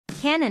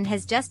Canon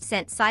has just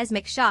sent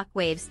seismic shock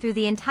waves through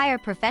the entire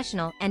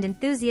professional and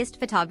enthusiast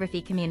photography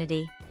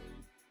community.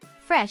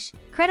 Fresh,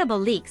 credible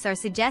leaks are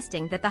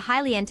suggesting that the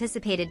highly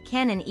anticipated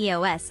Canon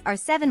EOS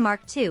R7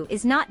 Mark II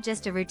is not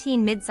just a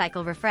routine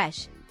mid-cycle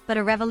refresh, but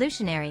a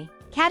revolutionary,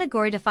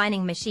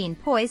 category-defining machine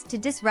poised to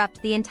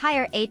disrupt the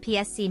entire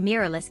APS-C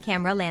mirrorless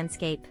camera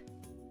landscape.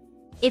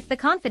 If the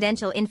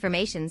confidential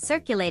information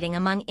circulating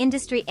among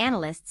industry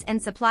analysts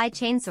and supply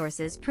chain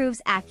sources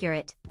proves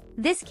accurate,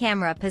 this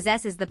camera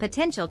possesses the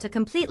potential to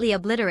completely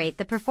obliterate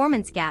the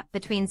performance gap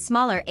between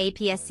smaller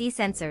APS-C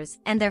sensors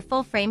and their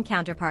full-frame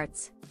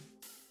counterparts.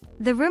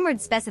 The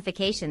rumored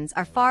specifications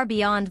are far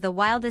beyond the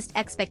wildest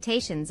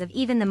expectations of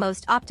even the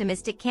most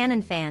optimistic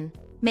Canon fan,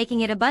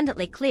 making it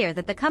abundantly clear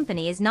that the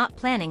company is not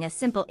planning a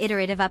simple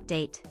iterative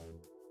update.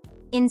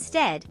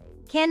 Instead,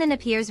 Canon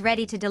appears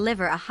ready to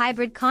deliver a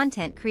hybrid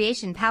content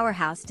creation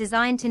powerhouse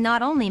designed to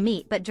not only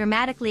meet but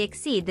dramatically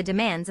exceed the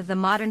demands of the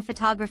modern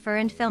photographer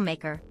and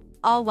filmmaker,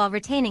 all while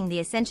retaining the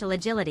essential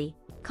agility,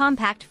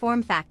 compact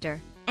form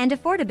factor, and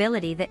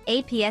affordability that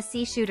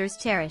APS-C shooters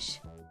cherish.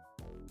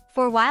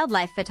 For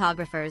wildlife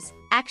photographers,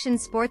 action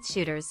sports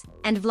shooters,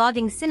 and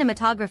vlogging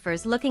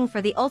cinematographers looking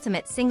for the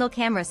ultimate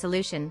single-camera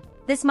solution,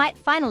 this might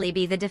finally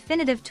be the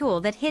definitive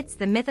tool that hits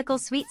the mythical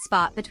sweet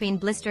spot between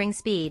blistering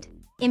speed,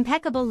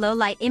 impeccable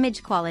low-light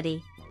image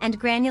quality, and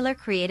granular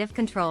creative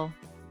control.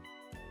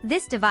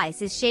 This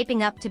device is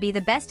shaping up to be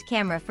the best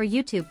camera for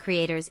YouTube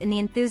creators in the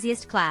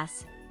enthusiast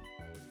class.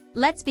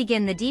 Let's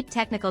begin the deep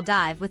technical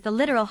dive with the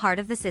literal heart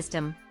of the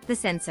system, the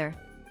sensor.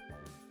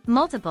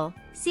 Multiple,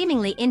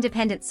 seemingly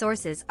independent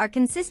sources are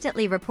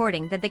consistently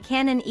reporting that the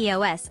Canon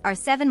EOS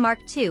R7 Mark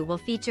II will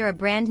feature a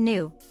brand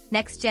new,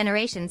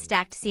 next-generation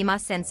stacked CMOS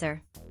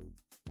sensor.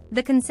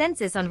 The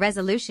consensus on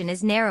resolution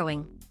is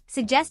narrowing,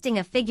 suggesting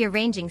a figure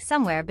ranging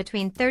somewhere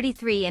between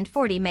 33 and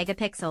 40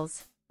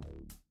 megapixels.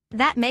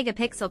 That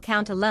megapixel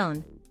count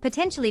alone,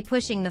 potentially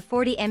pushing the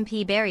 40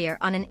 MP barrier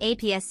on an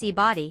APS-C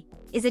body,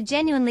 is a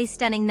genuinely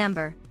stunning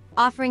number,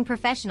 offering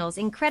professionals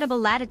incredible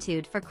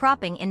latitude for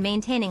cropping and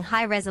maintaining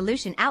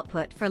high-resolution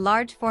output for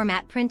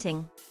large-format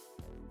printing.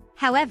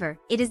 However,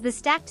 it is the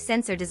stacked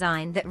sensor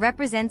design that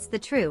represents the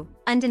true,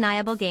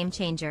 undeniable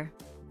game-changer.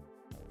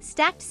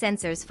 Stacked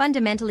sensors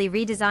fundamentally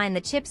redesign the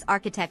chip's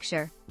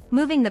architecture,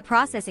 moving the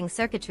processing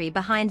circuitry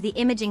behind the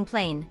imaging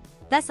plane,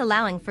 thus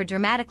allowing for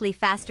dramatically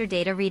faster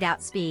data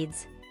readout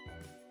speeds.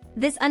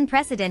 This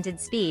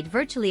unprecedented speed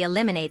virtually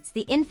eliminates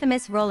the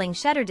infamous rolling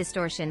shutter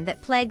distortion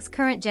that plagues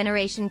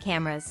current-generation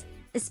cameras,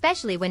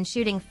 especially when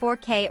shooting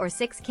 4K or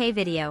 6K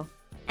video,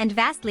 and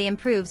vastly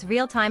improves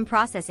real-time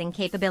processing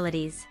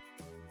capabilities.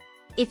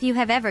 If you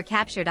have ever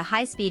captured a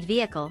high-speed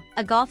vehicle,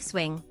 a golf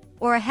swing,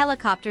 or a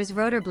helicopter's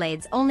rotor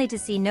blades only to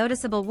see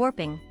noticeable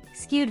warping,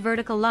 skewed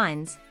vertical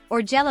lines,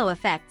 or jello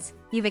effects,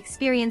 you've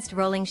experienced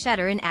rolling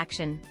shutter in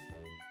action.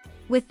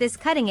 With this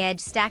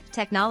cutting-edge stacked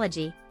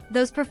technology,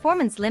 those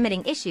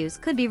performance-limiting issues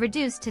could be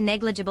reduced to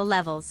negligible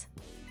levels.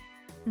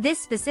 This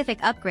specific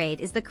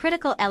upgrade is the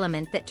critical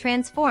element that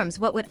transforms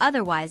what would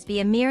otherwise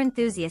be a mere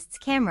enthusiast's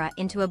camera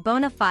into a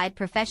bona fide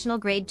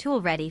professional-grade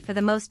tool ready for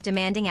the most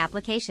demanding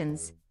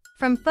applications,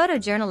 from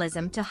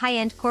photojournalism to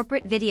high-end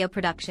corporate video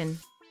production.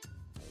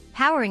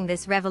 Powering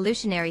this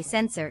revolutionary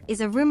sensor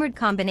is a rumored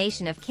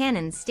combination of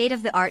Canon's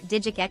state-of-the-art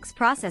Digic X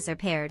processor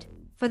paired,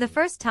 for the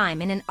first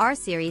time in an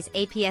R-series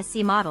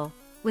APS-C model,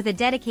 with a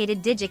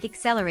dedicated Digic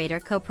accelerator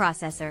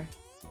coprocessor.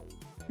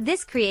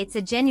 This creates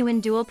a genuine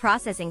dual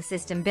processing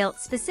system built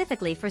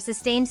specifically for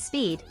sustained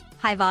speed,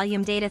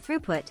 high-volume data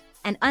throughput,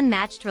 and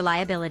unmatched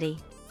reliability.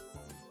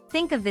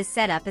 Think of this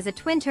setup as a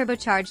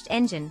twin-turbocharged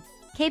engine,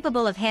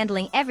 capable of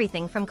handling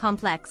everything from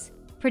complex,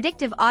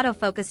 predictive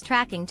autofocus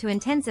tracking to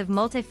intensive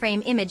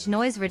multi-frame image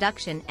noise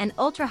reduction and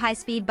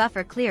ultra-high-speed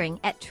buffer clearing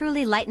at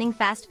truly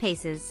lightning-fast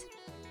paces.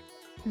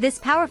 This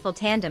powerful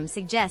tandem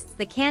suggests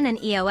the Canon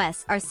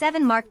EOS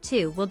R7 Mark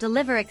II will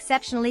deliver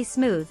exceptionally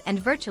smooth and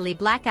virtually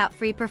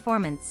blackout-free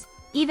performance,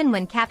 even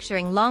when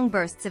capturing long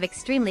bursts of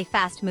extremely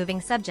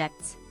fast-moving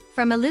subjects,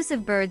 from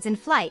elusive birds in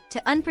flight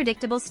to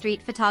unpredictable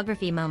street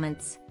photography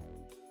moments.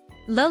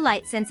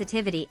 Low-light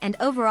sensitivity and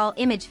overall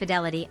image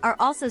fidelity are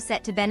also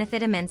set to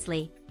benefit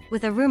immensely,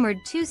 with a rumored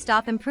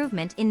 2-stop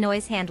improvement in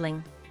noise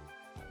handling.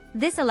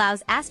 This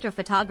allows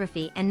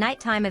astrophotography and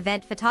nighttime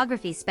event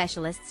photography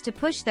specialists to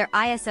push their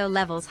ISO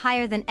levels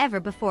higher than ever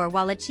before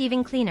while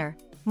achieving cleaner,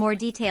 more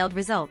detailed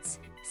results,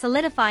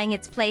 solidifying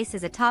its place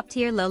as a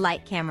top-tier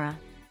low-light camera.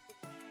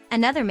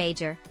 Another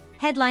major,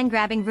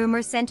 headline-grabbing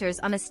rumor centers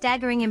on a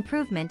staggering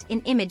improvement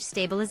in image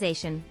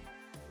stabilization.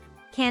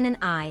 Canon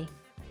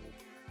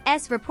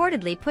IBIS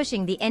reportedly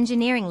pushing the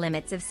engineering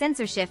limits of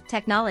sensor shift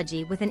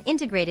technology with an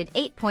integrated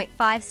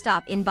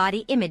 8.5-stop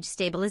in-body image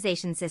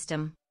stabilization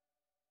system.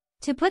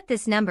 To put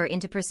this number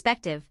into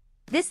perspective,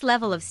 this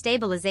level of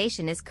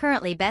stabilization is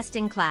currently best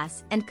in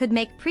class and could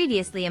make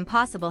previously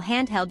impossible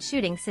handheld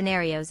shooting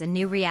scenarios a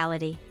new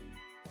reality.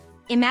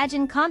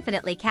 Imagine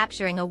confidently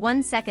capturing a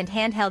 1-second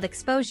handheld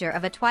exposure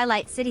of a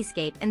twilight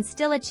cityscape and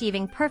still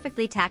achieving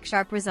perfectly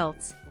tack-sharp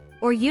results.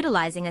 or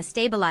utilizing a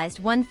stabilized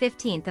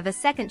 1/15 of a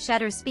second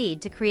shutter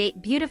speed to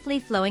create beautifully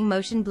flowing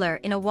motion blur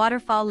in a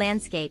waterfall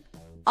landscape,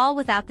 all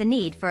without the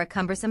need for a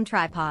cumbersome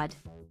tripod.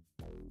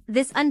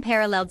 This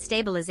unparalleled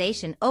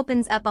stabilization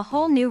opens up a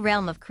whole new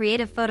realm of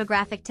creative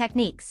photographic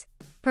techniques,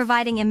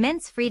 providing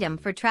immense freedom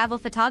for travel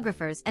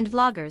photographers and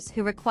vloggers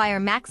who require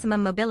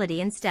maximum mobility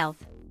and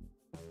stealth.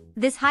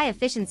 This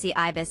high-efficiency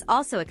IBIS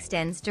also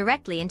extends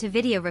directly into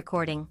video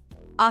recording,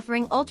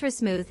 offering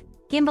ultra-smooth,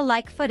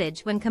 gimbal-like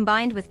footage when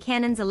combined with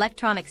Canon's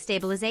electronic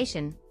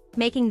stabilization,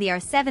 making the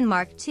R7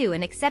 Mark II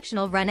an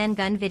exceptional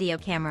run-and-gun video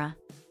camera.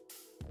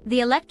 The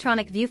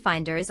electronic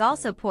viewfinder is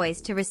also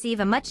poised to receive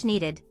a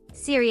much-needed,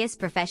 serious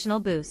professional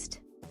boost.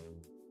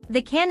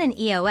 The Canon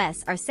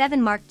EOS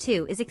R7 Mark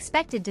II is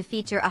expected to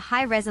feature a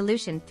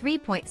high-resolution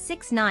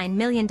 3.69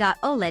 million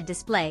OLED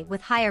display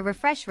with higher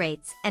refresh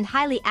rates and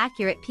highly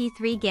accurate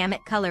P3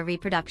 gamut color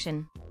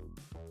reproduction.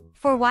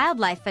 For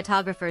wildlife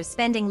photographers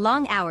spending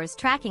long hours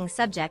tracking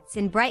subjects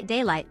in bright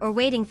daylight or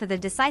waiting for the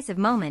decisive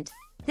moment,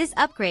 this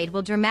upgrade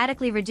will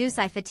dramatically reduce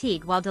eye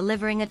fatigue while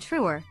delivering a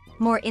truer,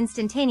 more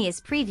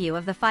instantaneous preview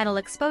of the final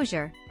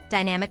exposure,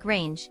 dynamic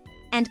range,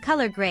 and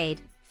color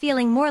grade,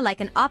 feeling more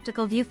like an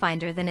optical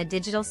viewfinder than a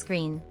digital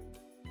screen.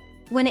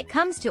 When it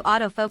comes to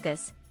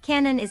autofocus,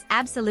 Canon is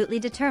absolutely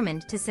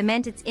determined to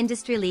cement its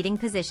industry-leading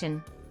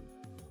position.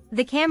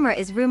 The camera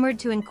is rumored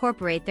to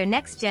incorporate their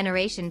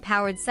next-generation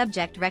powered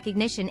subject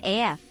recognition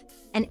AF,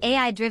 an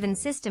AI-driven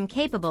system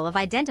capable of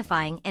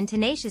identifying and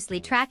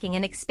tenaciously tracking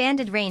an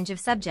expanded range of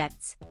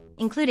subjects,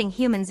 including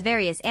humans,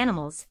 various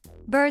animals,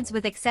 birds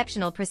with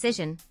exceptional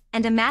precision,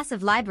 and a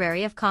massive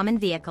library of common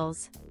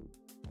vehicles.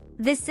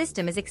 This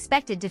system is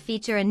expected to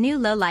feature a new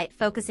low-light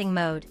focusing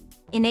mode,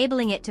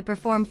 enabling it to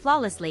perform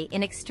flawlessly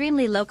in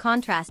extremely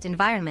low-contrast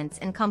environments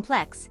and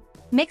complex,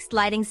 mixed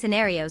lighting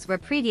scenarios where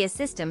previous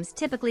systems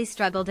typically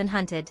struggled and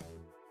hunted.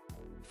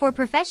 For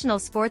professional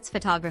sports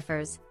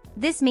photographers,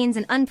 this means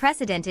an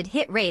unprecedented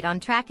hit rate on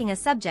tracking a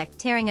subject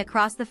tearing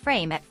across the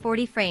frame at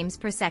 40 frames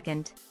per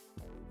second.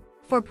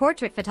 For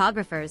portrait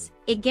photographers,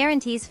 it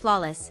guarantees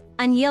flawless,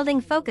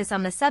 unyielding focus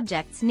on the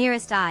subject's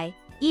nearest eye,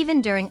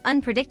 even during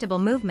unpredictable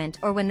movement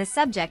or when the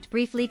subject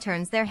briefly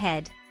turns their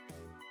head.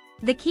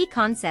 The key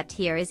concept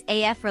here is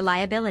AF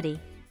reliability,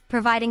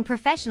 providing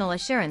professional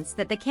assurance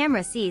that the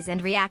camera sees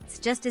and reacts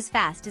just as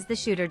fast as the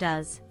shooter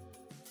does.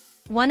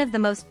 One of the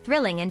most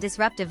thrilling and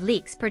disruptive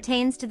leaks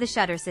pertains to the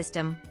shutter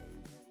system.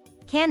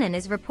 Canon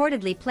is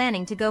reportedly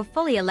planning to go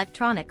fully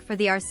electronic for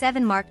the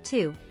R7 Mark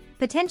II,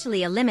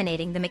 potentially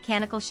eliminating the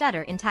mechanical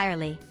shutter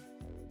entirely.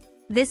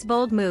 This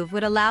bold move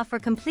would allow for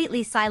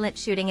completely silent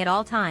shooting at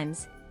all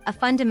times, a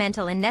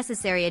fundamental and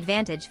necessary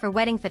advantage for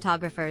wedding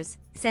photographers,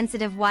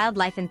 sensitive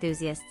wildlife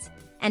enthusiasts,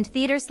 and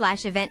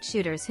theater/event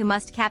shooters who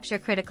must capture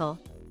critical,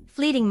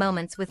 fleeting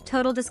moments with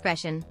total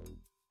discretion.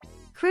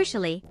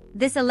 Crucially,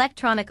 this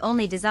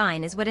electronic-only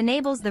design is what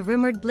enables the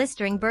rumored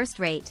blistering burst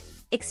rate,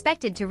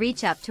 expected to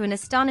reach up to an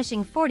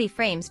astonishing 40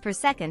 frames per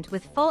second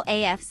with full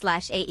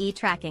AF/AE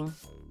tracking.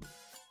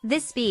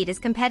 This speed is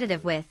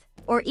competitive with,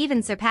 or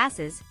even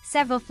surpasses,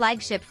 several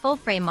flagship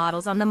full-frame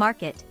models on the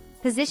market,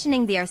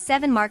 positioning the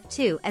R7 Mark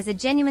II as a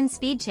genuine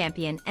speed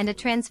champion and a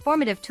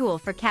transformative tool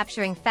for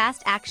capturing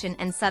fast action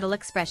and subtle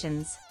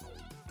expressions.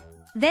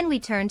 Then we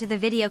turn to the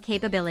video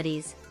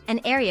capabilities, an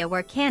area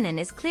where Canon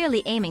is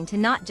clearly aiming to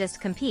not just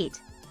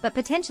compete, but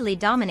potentially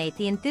dominate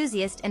the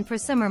enthusiast and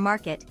prosumer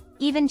market,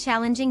 even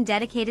challenging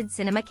dedicated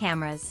cinema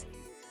cameras.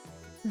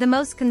 The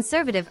most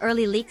conservative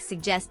early leaks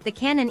suggest the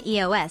Canon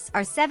EOS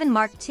R7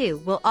 Mark II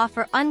will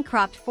offer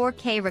uncropped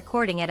 4K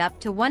recording at up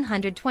to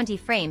 120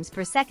 frames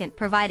per second,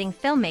 providing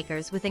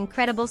filmmakers with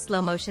incredible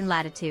slow-motion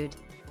latitude,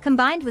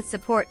 combined with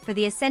support for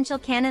the essential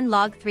Canon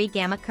log3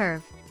 gamma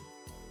curve.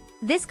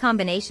 This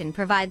combination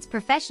provides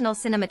professional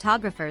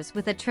cinematographers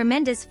with a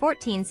tremendous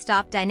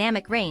 14-stop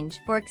dynamic range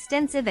for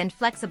extensive and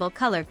flexible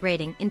color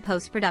grading in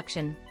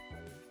post-production.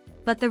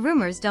 But the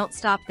rumors don't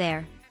stop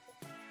there.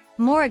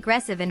 More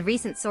aggressive and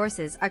recent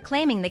sources are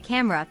claiming the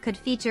camera could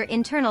feature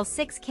internal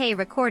 6K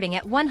recording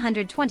at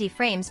 120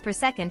 frames per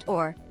second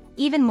or,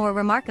 even more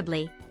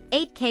remarkably,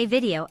 8K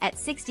video at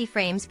 60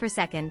 frames per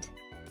second.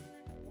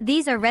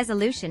 These are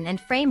resolution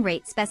and frame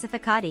rate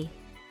specificati.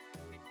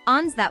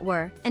 ONs that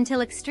were,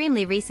 until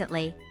extremely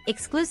recently,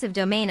 exclusive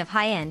domain of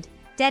high-end,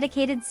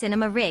 dedicated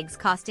cinema rigs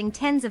costing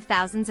tens of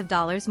thousands of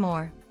dollars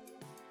more.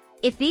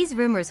 If these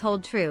rumors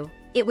hold true,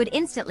 it would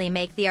instantly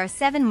make the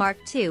R7 Mark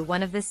II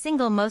one of the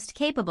single most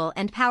capable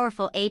and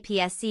powerful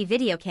APS-C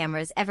video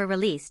cameras ever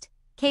released,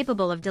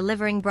 capable of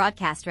delivering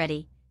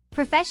broadcast-ready,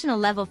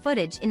 professional-level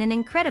footage in an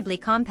incredibly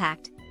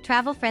compact,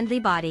 travel-friendly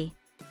body.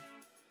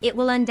 It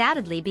will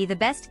undoubtedly be the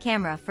best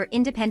camera for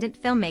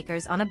independent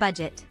filmmakers on a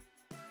budget.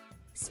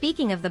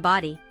 Speaking of the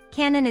body,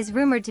 Canon is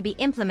rumored to be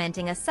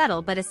implementing a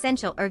subtle but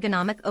essential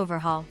ergonomic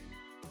overhaul.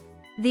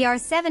 The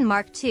R7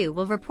 Mark II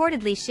will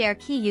reportedly share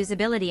key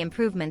usability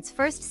improvements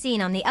first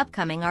seen on the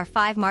upcoming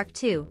R5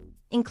 Mark II,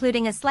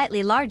 including a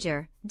slightly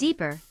larger,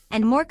 deeper,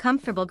 and more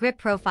comfortable grip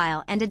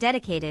profile and a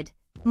dedicated,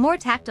 more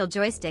tactile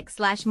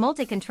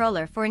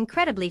joystick/multi-controller for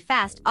incredibly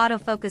fast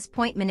autofocus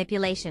point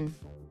manipulation.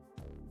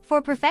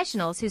 For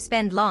professionals who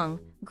spend long,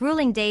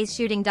 grueling days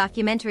shooting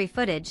documentary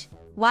footage,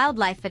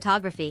 wildlife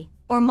photography,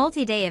 or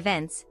multi-day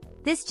events,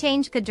 this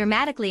change could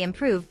dramatically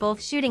improve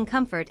both shooting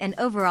comfort and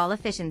overall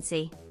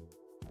efficiency.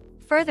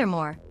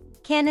 Furthermore,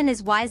 Canon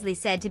is wisely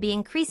said to be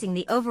increasing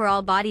the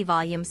overall body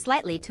volume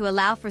slightly to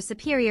allow for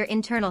superior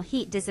internal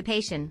heat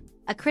dissipation,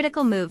 a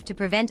critical move to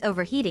prevent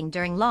overheating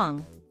during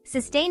long,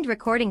 sustained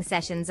recording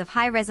sessions of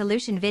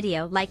high-resolution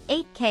video like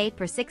 8K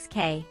per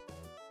 6K.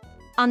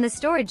 On the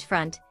storage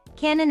front,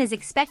 Canon is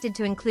expected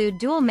to include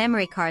dual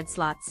memory card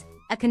slots,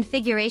 a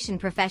configuration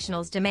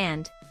professionals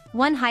demand,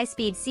 one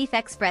high-speed CF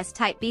Express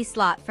Type B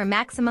slot for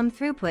maximum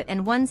throughput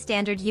and one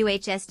standard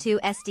UHS-2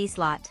 SD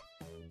slot.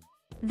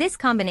 This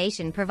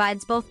combination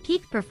provides both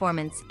peak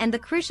performance and the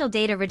crucial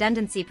data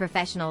redundancy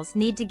professionals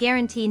need to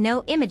guarantee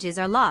no images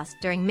are lost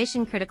during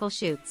mission-critical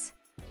shoots.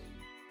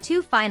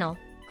 Two final,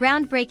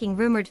 groundbreaking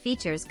rumored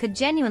features could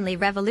genuinely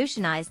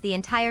revolutionize the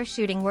entire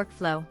shooting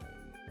workflow.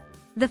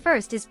 The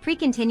first is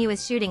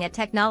pre-continuous shooting, a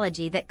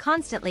technology that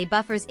constantly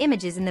buffers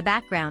images in the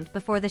background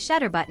before the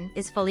shutter button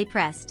is fully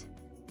pressed.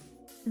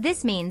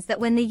 This means that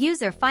when the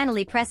user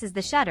finally presses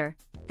the shutter,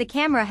 the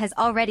camera has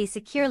already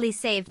securely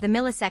saved the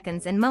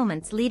milliseconds and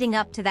moments leading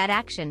up to that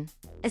action,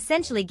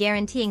 essentially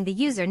guaranteeing the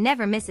user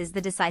never misses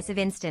the decisive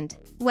instant,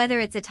 whether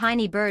it's a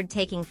tiny bird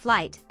taking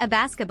flight, a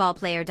basketball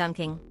player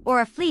dunking, or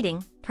a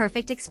fleeting,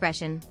 perfect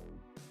expression.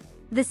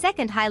 The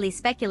second highly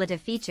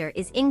speculative feature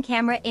is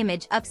in-camera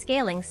image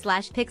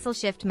upscaling/pixel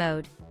shift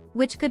mode,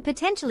 which could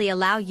potentially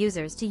allow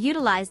users to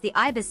utilize the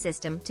IBIS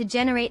system to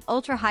generate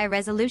ultra-high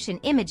resolution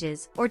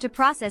images or to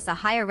process a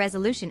higher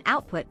resolution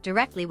output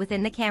directly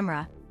within the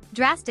camera,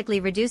 drastically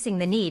reducing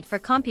the need for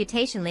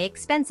computationally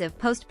expensive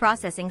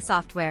post-processing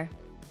software.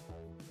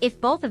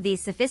 If both of these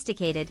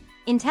sophisticated,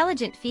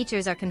 intelligent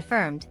features are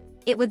confirmed,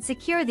 it would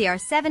secure the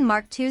R7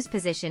 Mark II's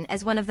position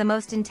as one of the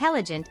most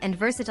intelligent and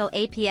versatile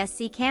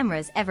APS-C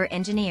cameras ever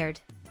engineered.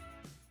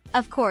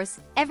 Of course,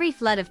 every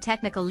flood of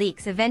technical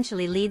leaks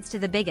eventually leads to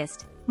the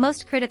biggest,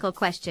 most critical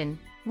question: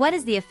 what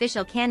is the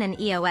official Canon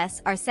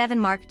EOS R7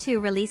 Mark II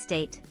release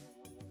date?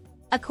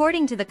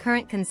 According to the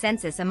current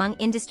consensus among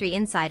industry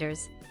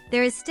insiders,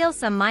 there is still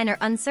some minor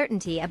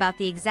uncertainty about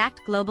the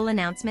exact global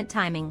announcement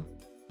timing.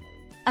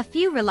 A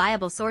few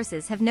reliable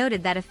sources have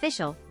noted that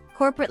official,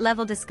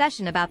 corporate-level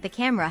discussion about the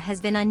camera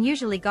has been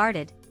unusually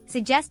guarded,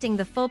 suggesting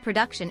the full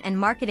production and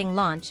marketing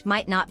launch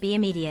might not be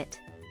immediate.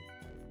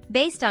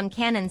 Based on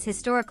Canon's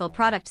historical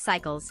product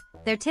cycles,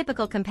 their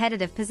typical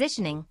competitive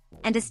positioning,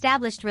 and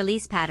established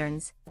release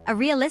patterns, a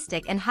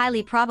realistic and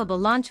highly probable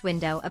launch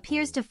window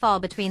appears to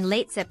fall between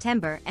late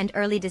September and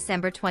early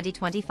December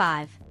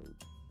 2025.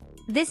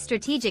 This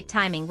strategic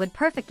timing would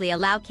perfectly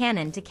allow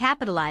Canon to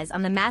capitalize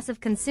on the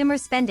massive consumer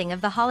spending of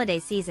the holiday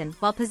season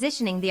while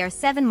positioning the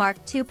R7 Mark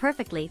II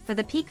perfectly for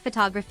the peak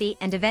photography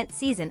and event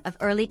season of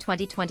early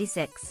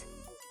 2026.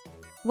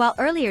 While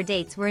earlier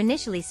dates were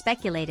initially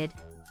speculated,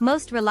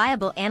 most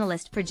reliable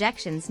analyst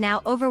projections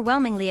now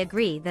overwhelmingly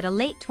agree that a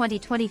late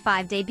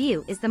 2025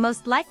 debut is the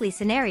most likely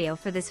scenario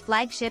for this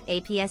flagship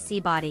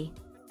APS-C body.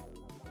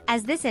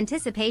 As this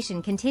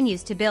anticipation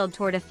continues to build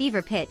toward a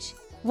fever pitch,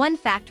 one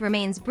fact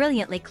remains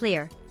brilliantly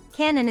clear: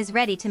 Canon is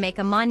ready to make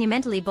a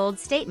monumentally bold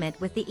statement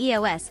with the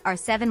EOS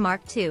R7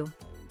 Mark II.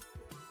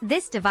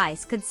 This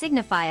device could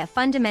signify a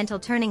fundamental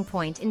turning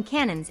point in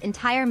Canon's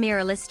entire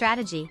mirrorless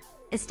strategy,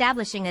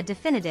 establishing a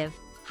definitive,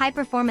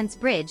 high-performance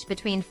bridge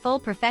between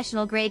full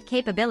professional-grade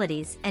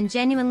capabilities and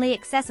genuinely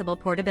accessible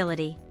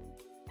portability.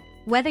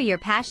 Whether your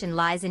passion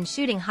lies in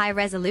shooting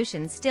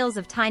high-resolution stills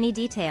of tiny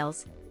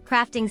details,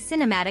 crafting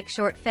cinematic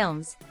short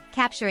films,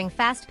 capturing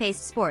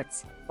fast-paced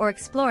sports, or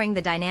exploring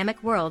the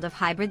dynamic world of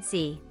hybrid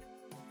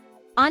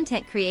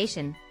content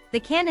creation, the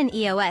Canon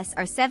EOS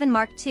R7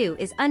 Mark II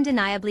is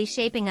undeniably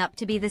shaping up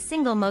to be the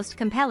single most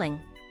compelling,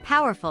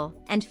 powerful,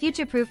 and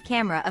future-proof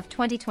camera of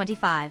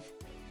 2025.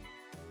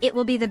 It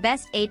will be the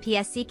best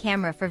APS-C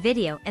camera for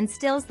video and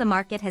stills the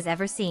market has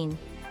ever seen.